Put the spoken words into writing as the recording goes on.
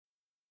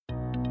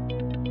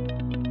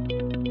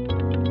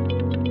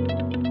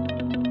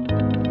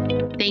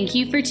Thank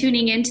you for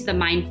tuning in to the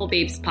Mindful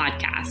Babes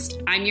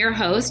podcast. I'm your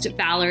host,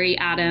 Valerie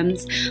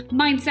Adams,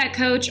 mindset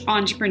coach,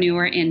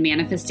 entrepreneur, and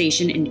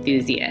manifestation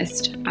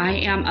enthusiast. I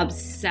am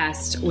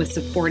obsessed with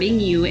supporting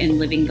you in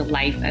living the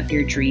life of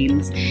your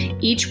dreams.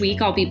 Each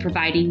week, I'll be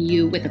providing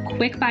you with a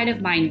quick bite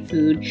of mind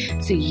food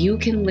so you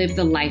can live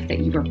the life that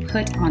you were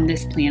put on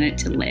this planet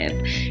to live.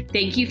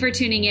 Thank you for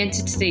tuning in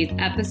to today's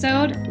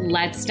episode.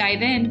 Let's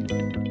dive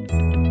in.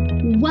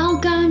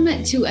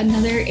 Welcome to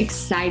another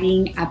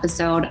exciting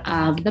episode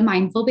of the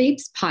Mindful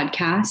Babes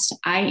podcast.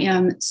 I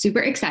am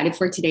super excited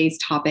for today's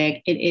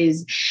topic. It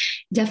is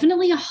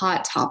definitely a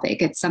hot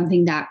topic. It's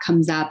something that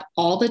comes up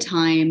all the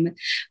time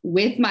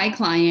with my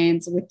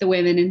clients, with the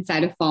women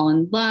inside of Fall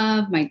in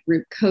Love, my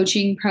group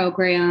coaching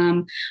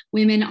program,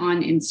 women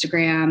on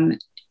Instagram.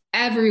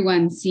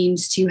 Everyone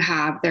seems to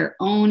have their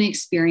own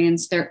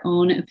experience, their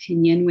own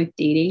opinion with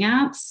dating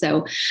apps.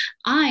 So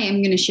I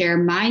am going to share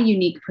my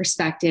unique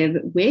perspective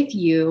with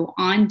you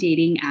on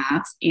dating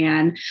apps.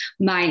 And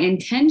my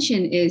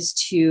intention is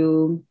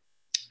to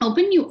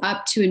open you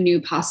up to a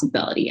new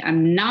possibility.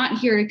 I'm not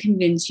here to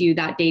convince you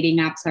that dating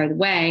apps are the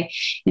way.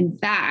 In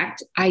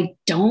fact, I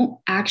don't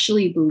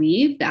actually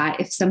believe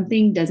that if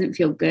something doesn't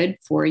feel good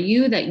for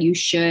you, that you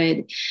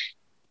should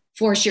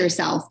force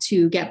yourself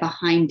to get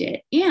behind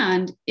it.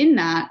 And in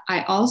that,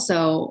 I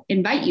also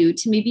invite you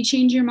to maybe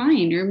change your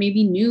mind or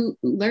maybe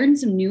learn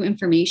some new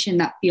information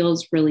that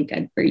feels really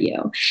good for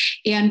you.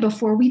 And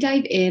before we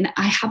dive in,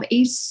 I have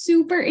a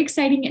super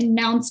exciting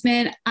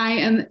announcement. I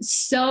am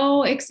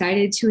so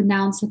excited to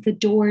announce that the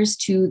doors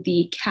to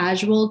the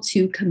Casual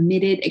to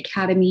Committed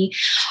Academy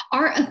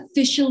are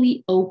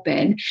officially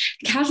open.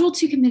 Casual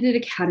to Committed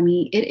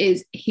Academy, it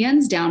is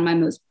hands down my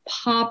most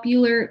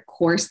popular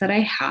course that I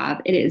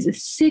have. It is a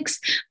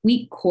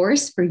 6-week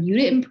course for you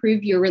to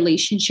improve your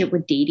relationship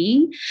with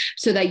dating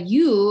so that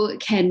you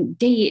can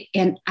date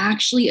and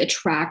actually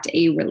attract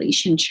a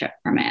relationship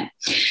from it.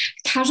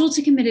 Casual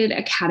to Committed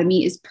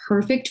Academy is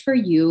perfect for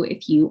you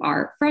if you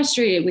are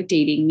frustrated with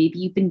dating. Maybe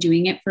you've been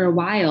doing it for a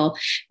while.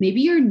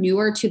 Maybe you're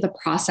newer to the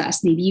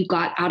process. Maybe you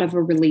got out of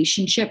a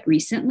relationship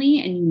recently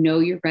and you know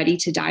you're ready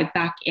to dive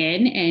back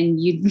in and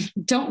you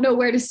don't know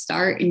where to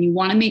start and you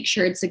want to make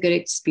sure it's a good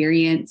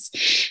experience.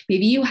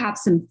 Maybe you have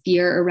some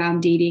fear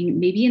around dating.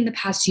 Maybe in the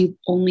past you've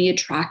only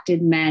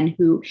attracted men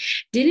who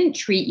didn't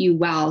treat you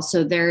well.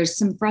 So there's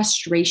some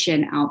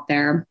frustration out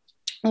there.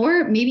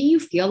 Or maybe you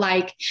feel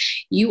like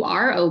you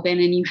are open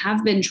and you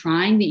have been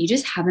trying, but you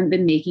just haven't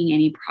been making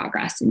any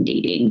progress in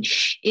dating.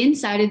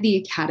 Inside of the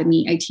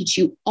academy, I teach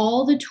you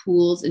all the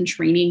tools and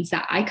trainings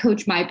that I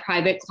coach my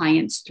private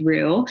clients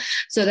through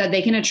so that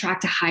they can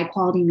attract a high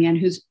quality man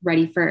who's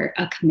ready for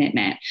a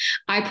commitment.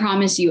 I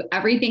promise you,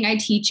 everything I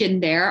teach in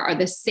there are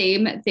the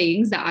same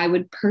things that I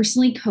would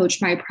personally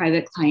coach my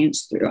private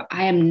clients through.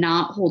 I am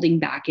not holding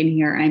back in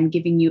here. I'm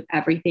giving you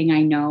everything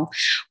I know.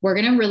 We're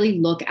going to really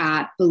look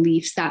at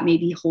beliefs that may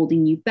be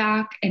holding you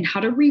back and how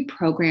to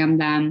reprogram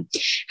them,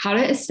 how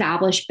to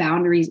establish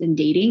boundaries in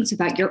dating so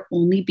that you're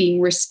only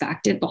being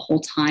respected the whole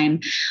time,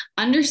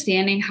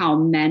 understanding how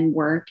men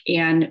work,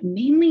 and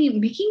mainly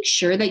making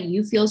sure that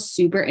you feel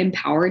super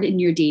empowered in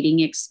your dating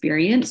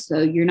experience. So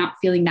you're not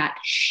feeling that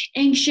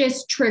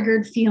anxious,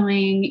 triggered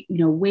feeling,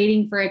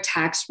 waiting for a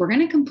text. We're going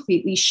to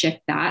completely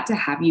shift that to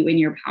have you in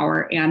your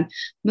power. And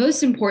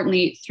most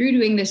importantly, through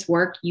doing this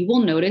work, you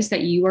will notice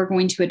that you are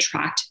going to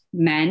attract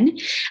men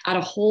at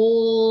a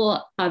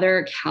whole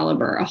other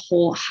caliber, a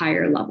whole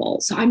higher level.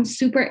 So I'm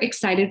super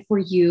excited for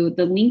you.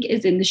 The link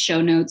is in the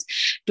show notes.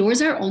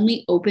 Doors are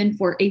only open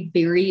for a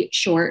very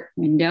short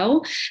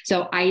window.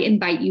 So I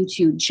invite you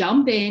to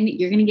jump in.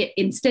 You're going to get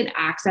instant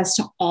access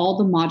to all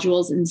the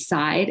modules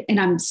inside. And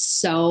I'm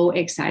so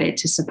excited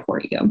to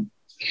support you.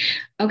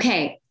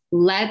 Okay,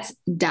 let's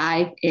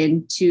dive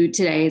into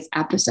today's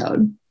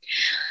episode.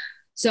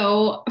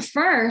 So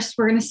first,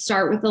 we're going to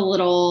start with a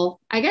little,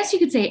 I guess you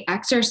could say,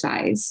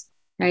 exercise,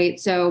 right?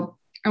 So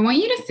I want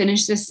you to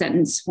finish this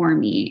sentence for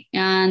me.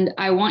 And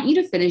I want you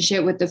to finish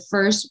it with the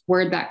first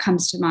word that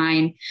comes to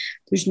mind.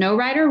 There's no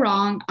right or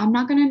wrong. I'm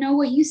not going to know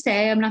what you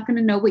say. I'm not going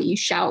to know what you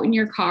shout in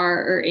your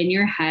car or in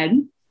your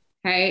head.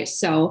 Okay.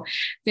 So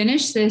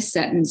finish this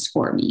sentence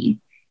for me.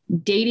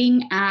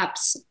 Dating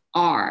apps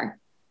are.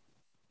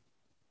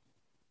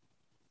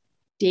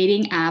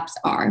 Dating apps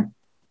are.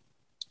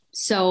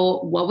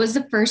 So what was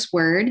the first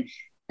word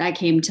that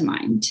came to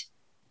mind?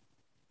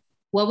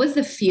 What was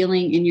the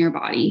feeling in your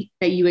body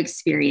that you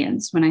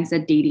experienced when I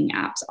said dating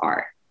apps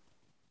are?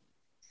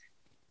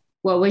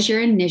 What was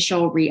your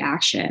initial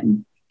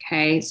reaction?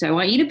 Okay, so I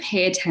want you to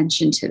pay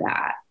attention to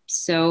that.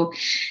 So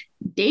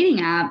dating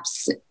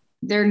apps,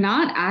 they're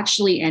not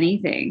actually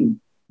anything.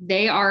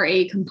 They are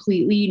a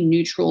completely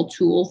neutral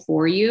tool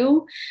for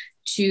you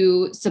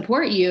to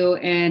support you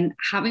in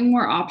having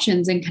more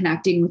options and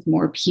connecting with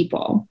more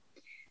people.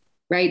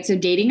 Right? So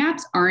dating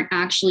apps aren't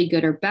actually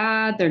good or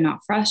bad. They're not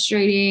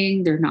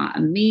frustrating. They're not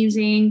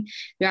amazing.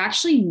 They're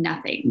actually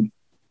nothing.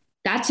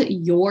 That's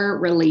your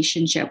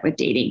relationship with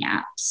dating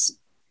apps.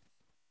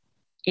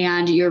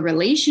 And your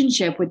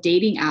relationship with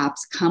dating apps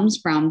comes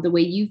from the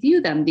way you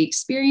view them, the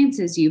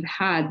experiences you've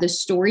had, the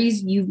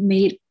stories you've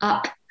made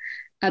up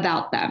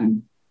about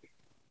them.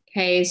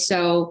 Okay,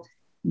 so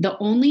the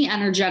only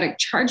energetic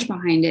charge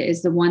behind it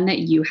is the one that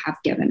you have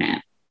given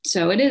it.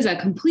 So it is a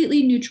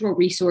completely neutral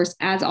resource,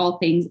 as all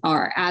things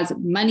are, as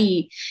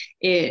money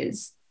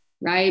is,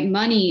 right?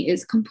 Money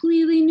is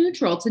completely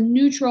neutral. It's a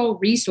neutral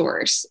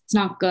resource. It's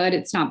not good.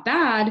 It's not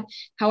bad.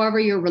 However,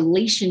 your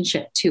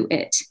relationship to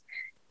it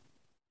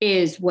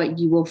is what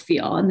you will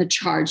feel and the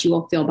charge you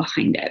will feel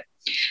behind it.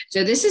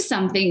 So this is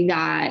something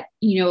that,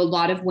 a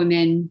lot of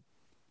women,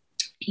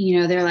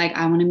 they're like,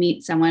 I want to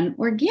meet someone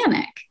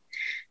organic,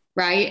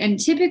 right? And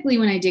typically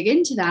when I dig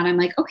into that, I'm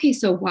like, okay,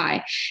 so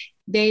why?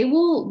 They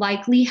will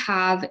likely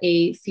have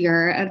a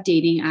fear of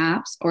dating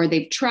apps, or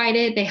they've tried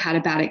it, they had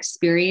a bad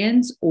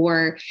experience,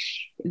 or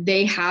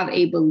they have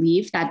a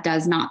belief that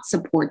does not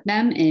support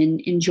them in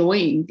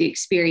enjoying the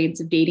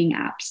experience of dating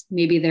apps.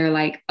 Maybe they're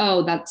like,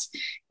 oh, that's,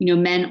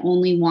 men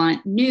only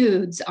want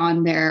nudes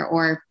on there,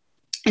 or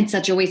it's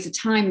such a waste of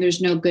time.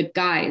 There's no good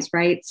guys,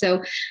 right?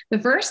 So the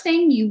first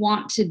thing you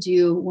want to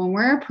do when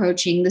we're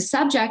approaching the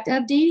subject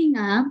of dating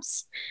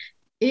apps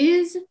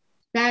is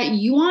that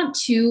you want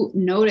to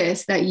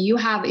notice that you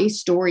have a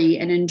story,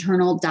 an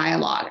internal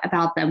dialogue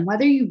about them,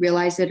 whether you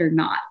realize it or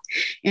not.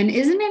 And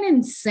isn't it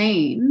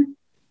insane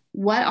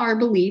what our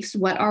beliefs,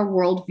 what our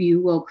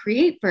worldview will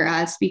create for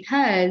us?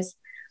 Because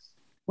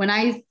when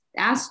I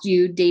asked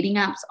you dating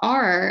apps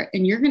are,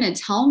 and you're going to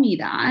tell me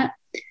that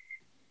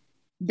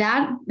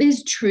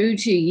is true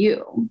to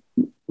you.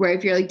 Where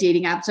if you're like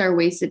dating apps are a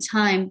waste of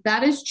time,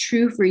 that is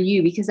true for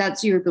you because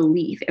that's your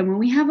belief. And when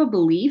we have a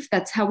belief,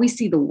 that's how we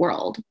see the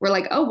world. We're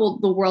like, oh, well,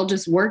 the world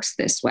just works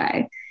this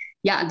way.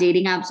 Yeah,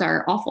 dating apps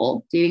are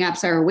awful. Dating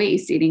apps are a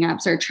waste. Dating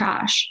apps are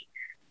trash.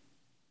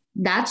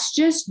 That's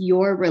just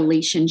your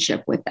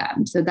relationship with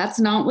them. So that's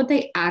not what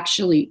they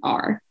actually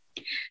are.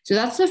 So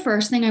that's the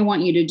first thing I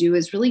want you to do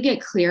is really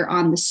get clear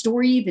on the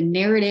story, the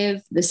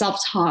narrative, the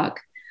self-talk.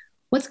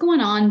 What's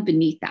going on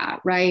beneath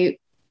that, right?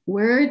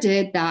 Where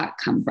did that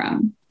come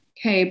from?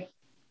 Okay.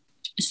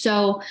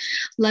 So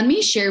let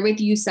me share with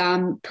you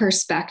some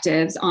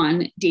perspectives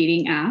on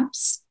dating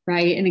apps,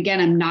 right? And again,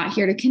 I'm not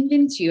here to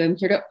convince you. I'm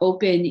here to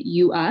open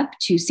you up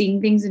to seeing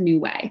things a new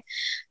way.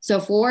 So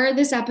for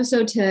this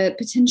episode to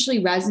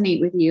potentially resonate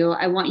with you,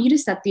 I want you to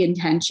set the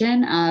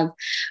intention of,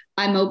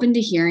 I'm open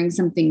to hearing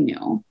something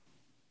new.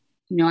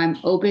 I'm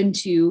open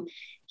to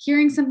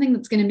hearing something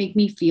that's going to make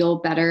me feel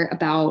better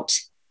about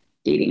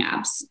dating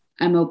apps.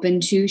 I'm open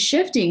to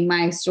shifting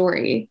my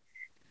story.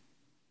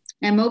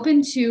 I'm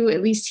open to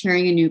at least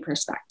hearing a new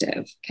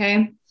perspective.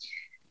 Okay.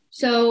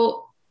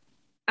 So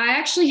I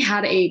actually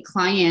had a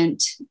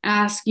client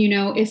ask,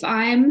 if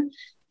I'm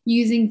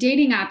using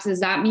dating apps, is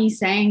that me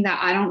saying that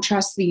I don't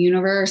trust the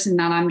universe and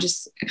that I'm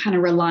just kind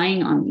of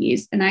relying on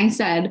these? And I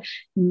said,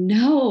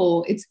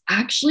 no, it's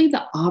actually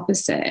the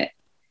opposite.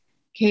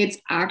 Okay. It's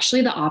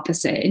actually the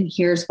opposite. And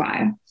here's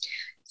why.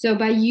 So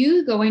by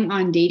you going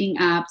on dating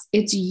apps,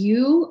 it's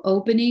you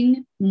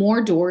opening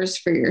more doors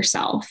for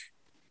yourself.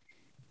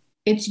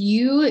 It's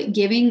you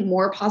giving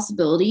more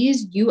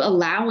possibilities, you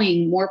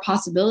allowing more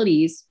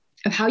possibilities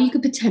of how you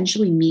could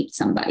potentially meet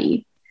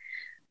somebody.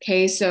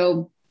 Okay,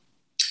 so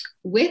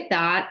with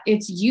that,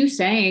 it's you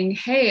saying,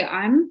 hey,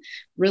 I'm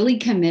really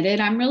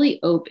committed, I'm really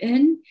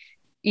open.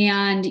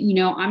 And,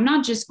 I'm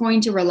not just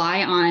going to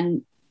rely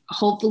on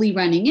hopefully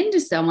running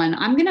into someone.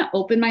 I'm going to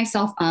open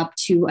myself up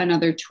to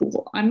another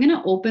tool. I'm going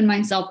to open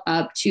myself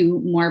up to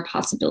more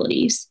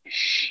possibilities.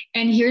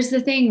 And here's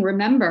the thing,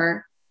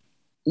 remember,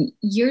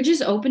 you're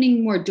just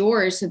opening more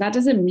doors. So that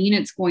doesn't mean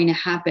it's going to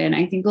happen.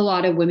 I think a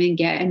lot of women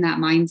get in that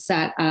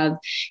mindset of,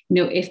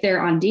 if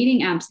they're on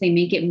dating apps, they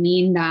make it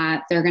mean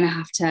that they're going to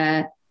have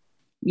to,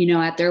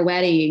 at their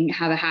wedding,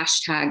 have a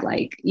hashtag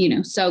like,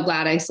 so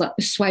glad I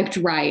swiped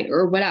right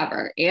or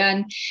whatever.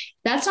 And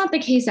that's not the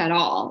case at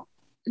all.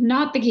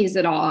 Not the case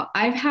at all.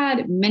 I've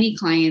had many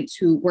clients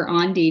who were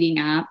on dating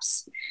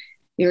apps.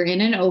 They were in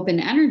an open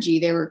energy.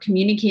 They were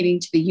communicating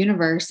to the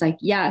universe like,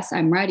 yes,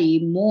 I'm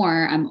ready,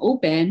 more, I'm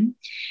open.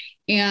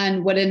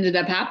 And what ended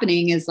up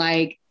happening is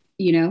like,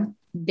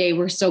 they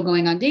were still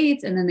going on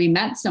dates and then they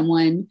met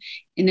someone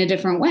in a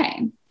different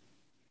way.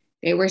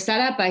 They were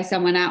set up by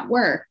someone at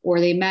work, or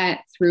they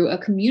met through a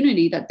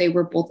community that they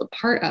were both a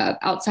part of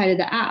outside of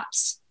the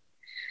apps.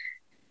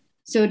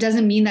 So it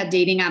doesn't mean that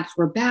dating apps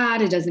were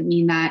bad. It doesn't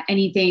mean that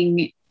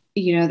anything,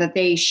 that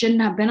they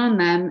shouldn't have been on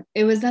them.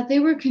 It was that they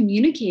were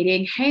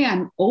communicating, hey,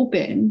 I'm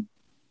open.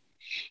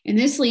 And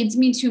this leads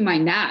me to my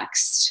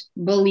next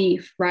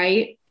belief,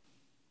 right?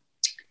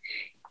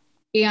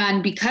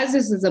 And because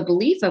this is a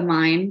belief of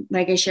mine,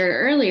 like I shared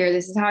earlier,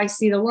 this is how I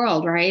see the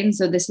world, right? And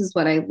so this is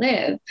what I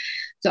live.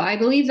 So I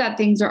believe that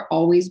things are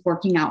always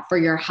working out for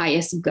your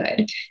highest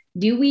good.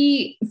 Do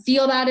we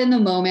feel that in the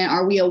moment?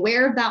 Are we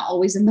aware of that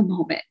always in the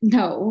moment?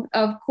 No,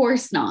 of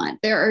course not.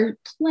 There are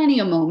plenty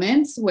of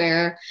moments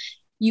where,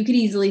 you could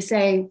easily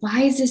say,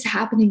 why is this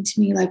happening to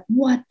me? Like,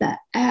 what the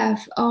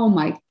F? Oh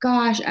my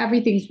gosh,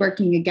 everything's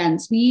working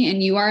against me.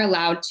 And you are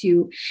allowed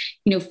to,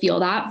 feel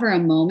that for a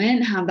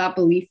moment, have that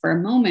belief for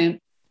a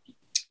moment.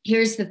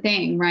 Here's the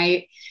thing,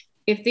 right?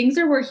 If things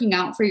are working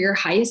out for your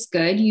highest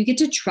good, you get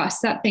to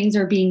trust that things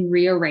are being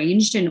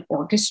rearranged and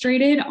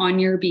orchestrated on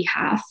your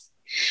behalf.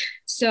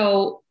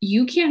 So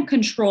you can't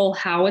control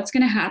how it's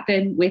going to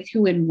happen, with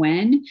who and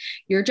when.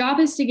 Your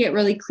job is to get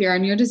really clear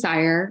on your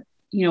desire,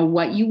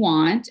 what you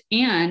want,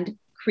 and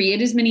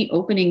create as many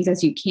openings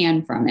as you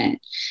can from it.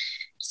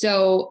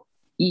 So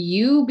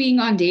you being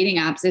on dating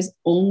apps is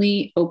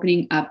only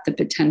opening up the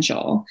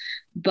potential,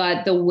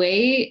 but the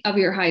way of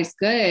your highest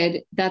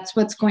good, that's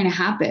what's going to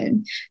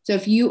happen. So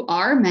if you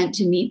are meant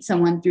to meet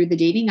someone through the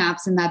dating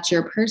apps and that's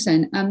your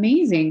person,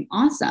 amazing,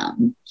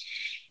 awesome.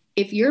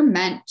 If you're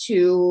meant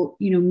to,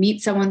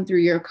 meet someone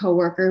through your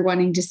coworker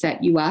wanting to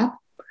set you up,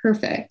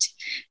 perfect.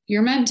 If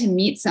you're meant to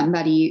meet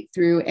somebody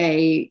through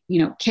a,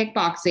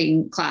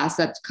 kickboxing class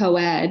that's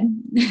co-ed,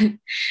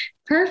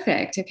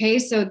 perfect. Okay.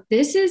 So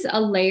this is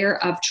a layer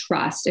of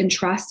trust, and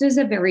trust is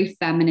a very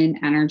feminine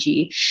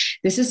energy.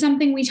 This is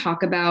something we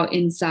talk about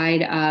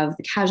inside of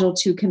the Casual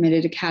to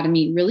Committed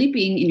Academy, really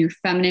being in your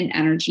feminine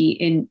energy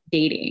in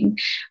dating,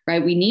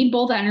 right? We need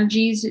both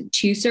energies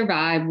to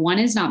survive. One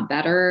is not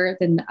better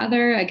than the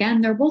other.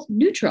 Again, they're both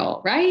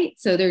neutral, right?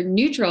 So they're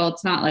neutral.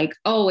 It's not like,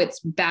 oh,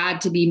 it's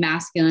bad to be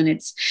masculine,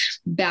 it's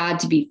bad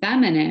to be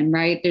feminine,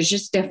 right? There's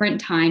just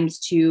different times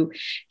to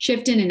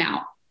shift in and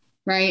out.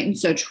 Right. And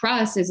so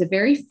trust is a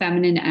very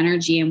feminine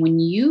energy. And when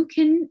you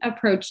can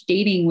approach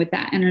dating with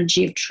that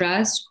energy of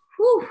trust,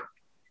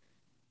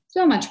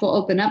 so much will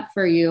open up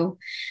for you,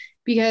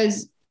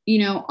 because,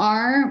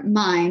 our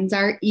minds,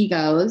 our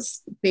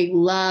egos, they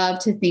love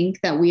to think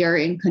that we are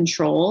in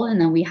control and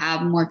that we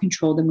have more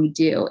control than we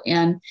do.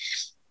 And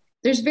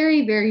there's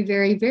very, very,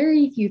 very,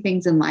 very few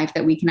things in life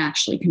that we can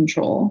actually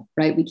control,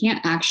 right? We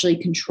can't actually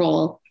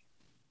control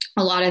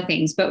a lot of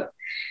things, but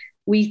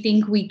we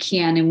think we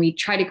can, and we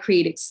try to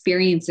create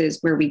experiences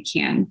where we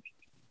can.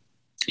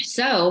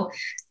 So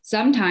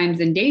sometimes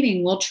in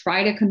dating, we'll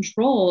try to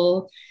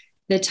control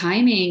the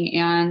timing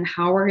and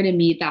how we're going to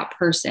meet that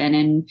person.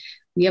 And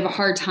we have a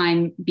hard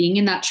time being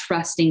in that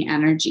trusting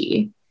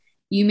energy.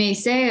 You may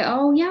say,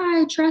 oh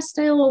yeah, I trust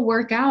it will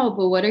work out,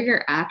 but what are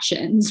your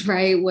actions,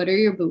 right? What are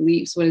your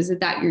beliefs? What is it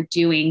that you're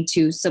doing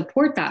to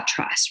support that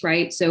trust,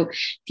 right? So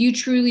if you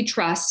truly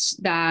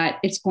trust that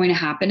it's going to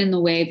happen in the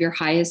way of your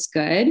highest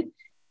good,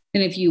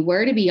 and if you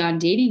were to be on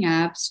dating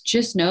apps,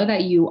 just know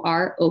that you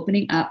are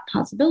opening up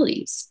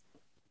possibilities.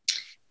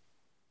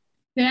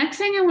 The next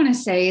thing I want to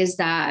say is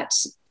that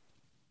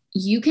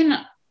you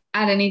can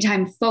at any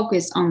time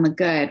focus on the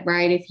good,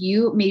 right? If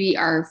you maybe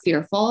are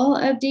fearful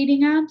of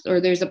dating apps,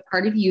 or there's a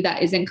part of you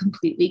that isn't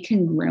completely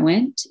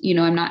congruent,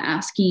 I'm not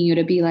asking you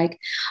to be like,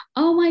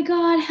 oh my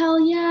God, hell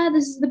yeah,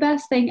 this is the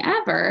best thing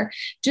ever.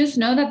 Just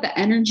know that the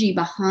energy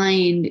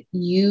behind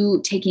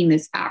you taking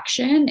this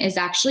action is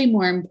actually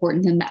more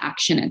important than the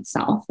action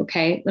itself.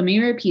 Okay. Let me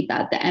repeat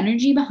that. The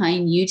energy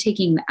behind you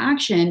taking the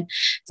action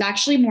is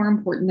actually more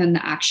important than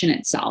the action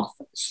itself.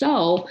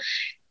 So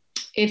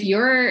if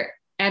you're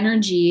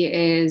energy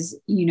is,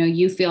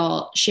 you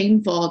feel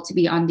shameful to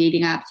be on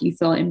dating apps, you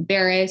feel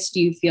embarrassed,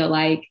 you feel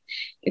like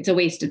it's a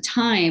waste of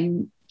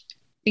time,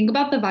 think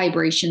about the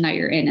vibration that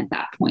you're in at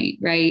that point,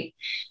 right?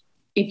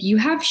 If you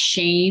have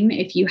shame,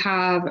 if you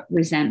have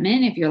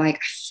resentment, if you're like, I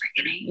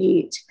freaking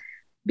hate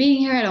being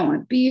here, I don't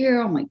want to be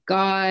here, oh my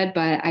God,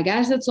 but I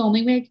guess it's the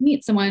only way I can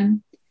meet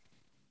someone,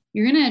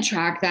 you're going to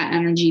attract that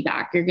energy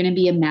back. You're going to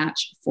be a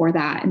match for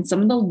that. And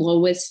some of the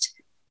lowest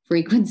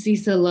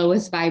frequencies, the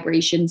lowest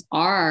vibrations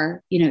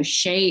are,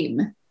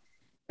 shame,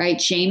 right?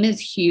 Shame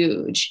is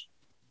huge.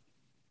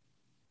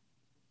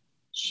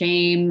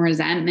 Shame,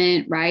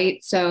 resentment,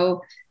 right?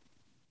 So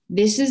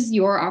this is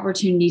your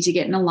opportunity to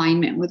get in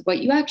alignment with what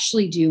you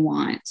actually do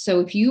want. So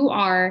if you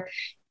are,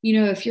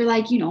 if you're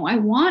like, I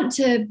want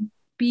to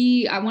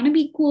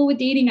be cool with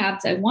dating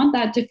apps, I want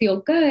that to feel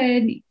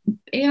good.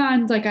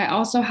 And like, I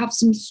also have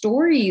some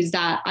stories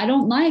that I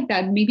don't like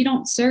that maybe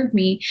don't serve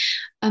me.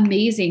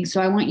 Amazing.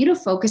 So I want you to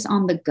focus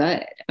on the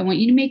good. I want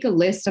you to make a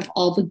list of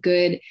all the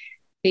good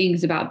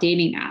things about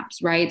dating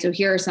apps, right? So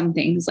here are some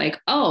things like,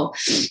 oh,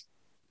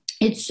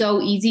 it's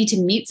so easy to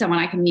meet someone.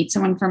 I can meet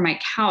someone from my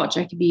couch.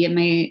 I could be in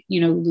my,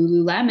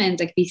 Lululemons.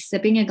 I could be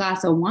sipping a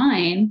glass of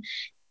wine,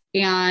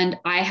 and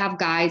I have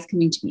guys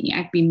coming to me.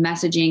 I could be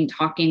messaging,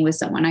 talking with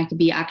someone. I could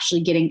be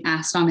actually getting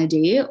asked on a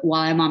date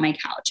while I'm on my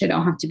couch. I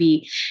don't have to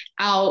be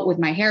out with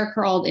my hair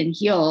curled in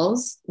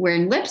heels,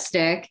 wearing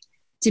lipstick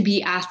to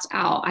be asked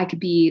out. I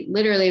could be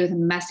literally with a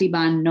messy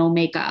bun, no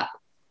makeup,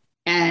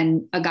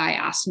 and a guy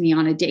asked me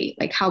on a date.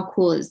 Like, how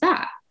cool is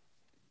that?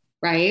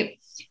 Right?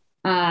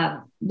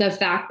 The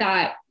fact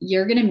that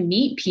you're going to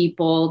meet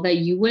people that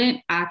you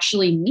wouldn't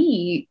actually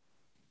meet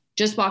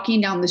just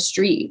walking down the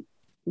street.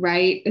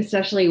 Right?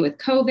 Especially with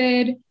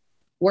COVID,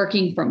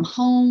 working from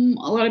home.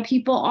 A lot of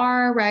people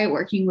are, right?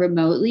 Working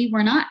remotely.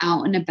 We're not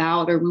out and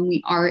about, or when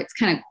we are, it's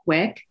kind of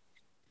quick.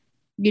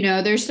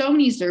 There's so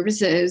many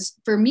services.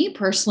 For me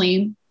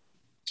personally,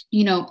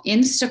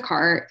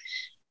 Instacart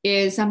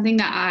is something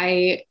that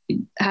I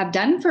have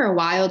done for a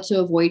while to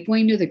avoid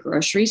going to the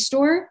grocery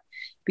store,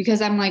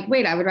 because I'm like,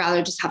 wait, I would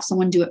rather just have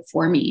someone do it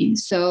for me.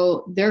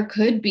 So there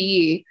could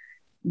be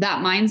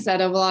that mindset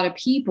of a lot of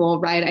people,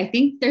 right? I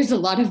think there's a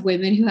lot of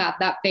women who have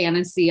that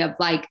fantasy of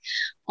like,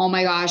 oh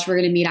my gosh, we're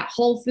going to meet at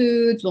Whole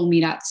Foods, we'll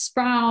meet at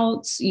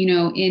Sprouts,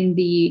 in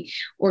the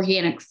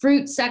organic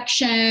fruit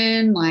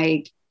section,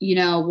 like,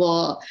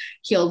 he'll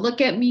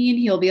look at me and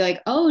he'll be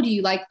like, oh, do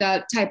you like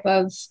that type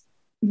of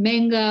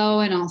mango?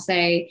 And I'll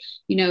say,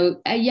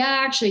 yeah,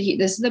 actually,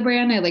 this is the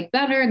brand I like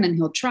better. And then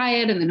he'll try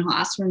it and then he'll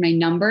ask for my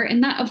number.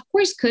 And that, of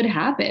course, could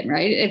happen,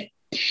 right? If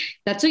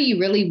that's what you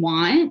really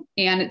want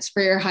and it's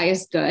for your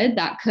highest good,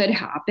 that could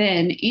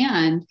happen.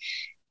 And,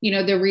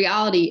 the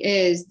reality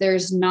is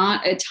there's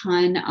not a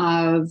ton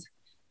of,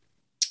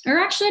 or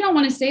actually, I don't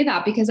want to say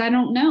that because I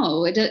don't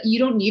know. You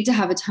don't need to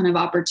have a ton of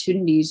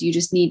opportunities. You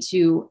just need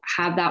to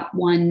have that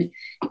one,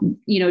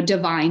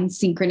 divine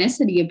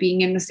synchronicity of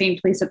being in the same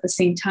place at the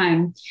same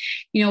time.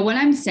 What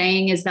I'm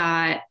saying is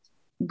that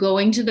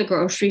going to the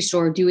grocery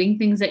store, doing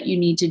things that you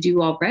need to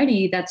do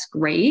already, that's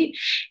great.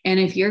 And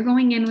if you're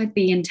going in with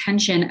the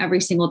intention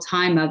every single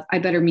time of, I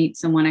better meet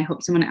someone, I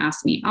hope someone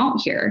asks me out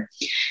here,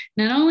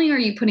 not only are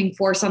you putting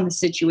force on the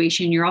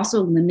situation, you're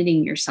also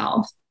limiting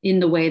yourself in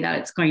the way that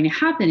it's going to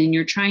happen and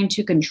you're trying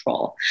to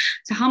control.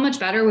 So how much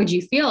better would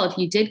you feel if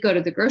you did go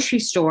to the grocery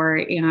store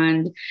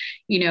and,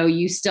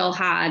 you still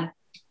had,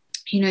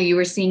 you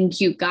were seeing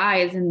cute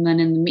guys. And then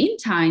in the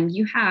meantime,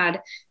 you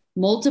had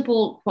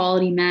multiple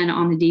quality men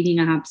on the dating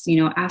apps,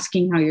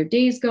 asking how your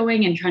day's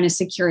going and trying to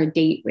secure a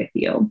date with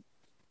you.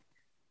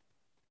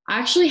 I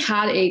actually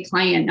had a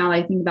client, now that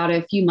I think about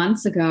it, a few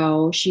months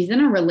ago. She's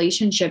in a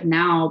relationship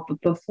now, but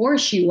before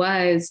she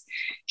was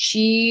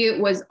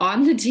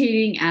on the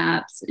dating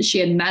apps. She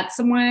had met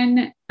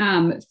someone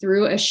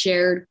through a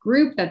shared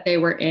group that they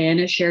were in,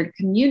 a shared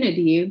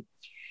community.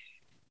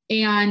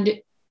 And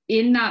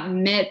in that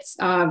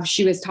midst of,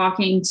 she was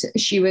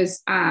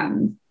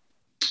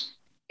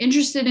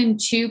interested in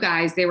two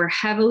guys. They were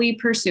heavily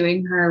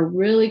pursuing her,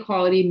 really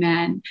quality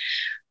men.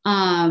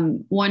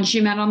 One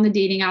she met on the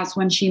dating apps,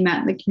 one she met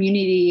in the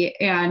community,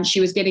 and she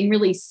was getting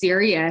really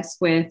serious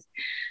with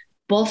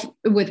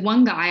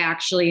one guy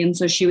actually. And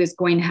so she was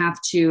going to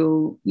have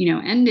to,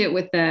 end it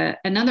with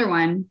another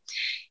one.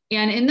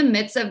 And in the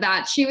midst of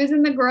that, she was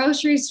in the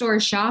grocery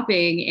store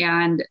shopping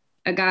and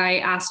a guy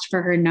asked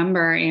for her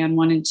number and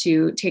wanted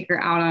to take her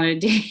out on a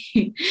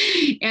date.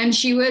 And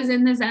she was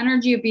in this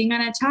energy of being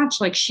unattached.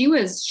 Like she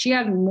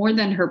had more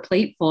than her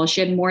plate full.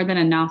 She had more than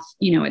enough,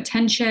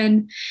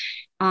 attention.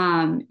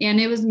 And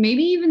it was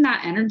maybe even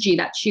that energy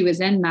that she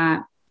was in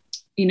that,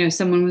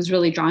 someone was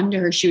really drawn to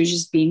her. She was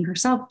just being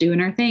herself, doing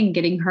her thing,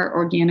 getting her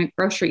organic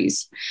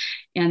groceries.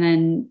 And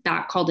then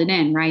that called it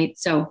in, right?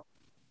 So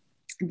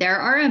there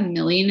are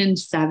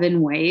 1,000,007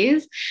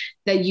 ways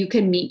that you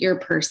can meet your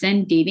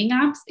person. Dating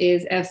apps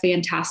is a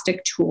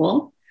fantastic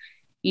tool.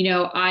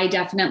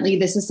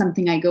 This is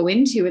something I go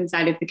into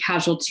inside of the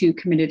Casual to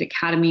Committed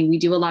Academy. We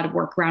do a lot of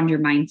work around your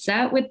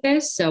mindset with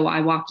this. So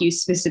I walk you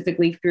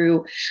specifically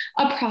through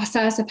a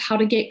process of how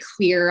to get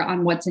clear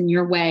on what's in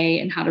your way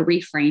and how to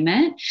reframe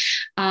it.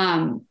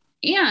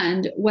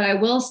 And what I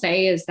will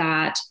say is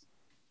that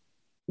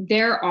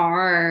there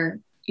are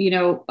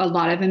a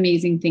lot of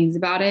amazing things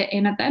about it.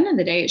 And at the end of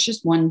the day, it's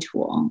just one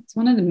tool. It's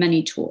one of the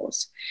many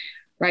tools,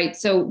 right?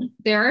 So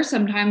there are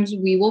sometimes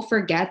we will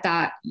forget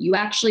that you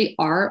actually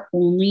are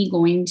only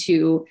going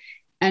to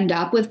end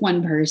up with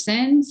one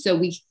person. So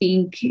we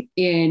think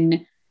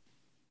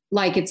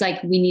it's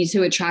like we need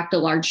to attract a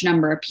large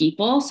number of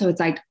people. So it's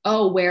like,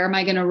 oh, where am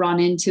I going to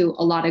run into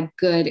a lot of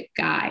good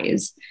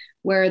guys?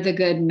 Where are the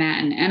good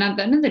men? And at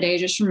the end of the day,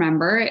 just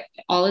remember,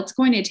 all it's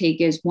going to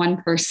take is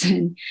one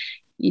person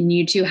in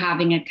you two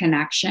having a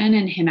connection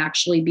and him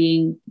actually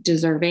being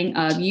deserving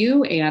of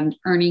you and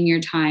earning your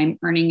time,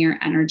 earning your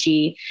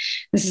energy.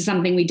 This is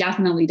something we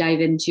definitely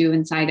dive into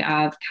inside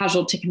of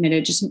Casual to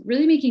Committed, just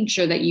really making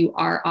sure that you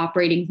are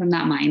operating from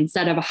that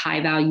mindset of a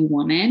high value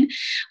woman,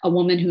 a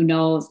woman who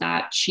knows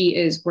that she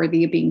is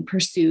worthy of being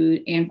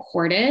pursued and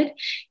courted,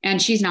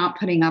 and she's not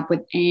putting up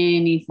with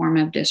any form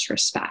of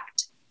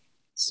disrespect.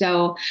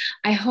 So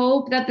I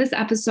hope that this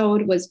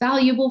episode was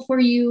valuable for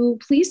you.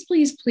 Please,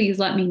 please, please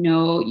let me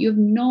know. You have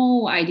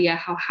no idea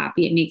how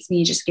happy it makes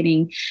me just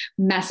getting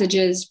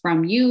messages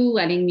from you,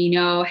 letting me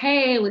know,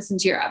 hey, listen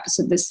to your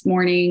episode this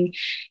morning.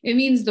 It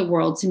means the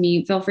world to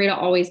me. Feel free to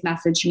always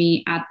message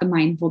me at The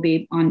Mindful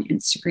Babe on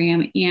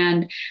Instagram.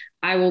 And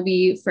I will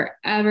be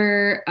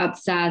forever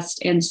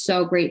obsessed and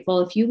so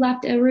grateful if you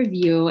left a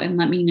review and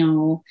let me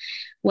know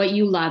what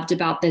you loved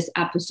about this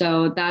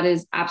episode. That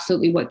is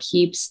absolutely what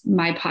keeps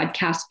my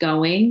podcast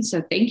going.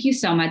 So thank you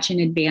so much in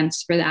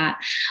advance for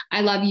that.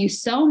 I love you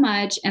so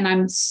much. And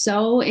I'm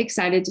so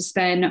excited to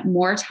spend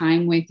more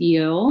time with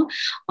you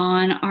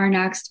on our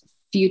next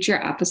future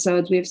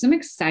episodes. We have some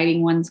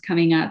exciting ones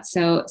coming up.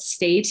 So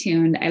stay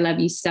tuned. I love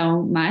you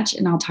so much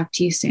and I'll talk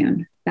to you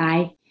soon.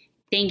 Bye.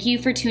 Thank you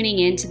for tuning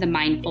in to the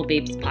Mindful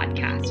Babes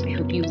podcast. I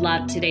hope you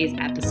loved today's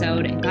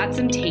episode and got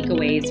some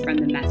takeaways from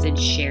the message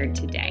shared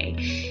today.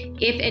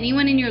 If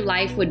anyone in your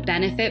life would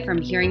benefit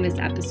from hearing this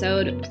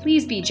episode,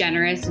 please be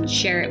generous and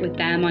share it with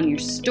them on your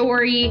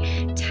story.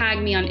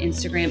 Tag me on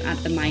Instagram at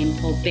The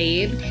Mindful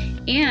Babe.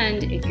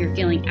 And if you're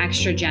feeling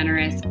extra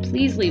generous,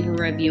 please leave a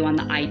review on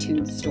the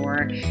iTunes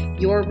store.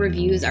 Your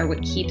reviews are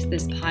what keeps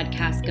this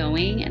podcast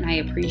going, and I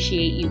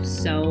appreciate you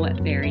so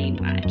very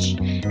much.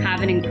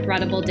 Have an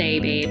incredible day,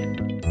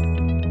 babe.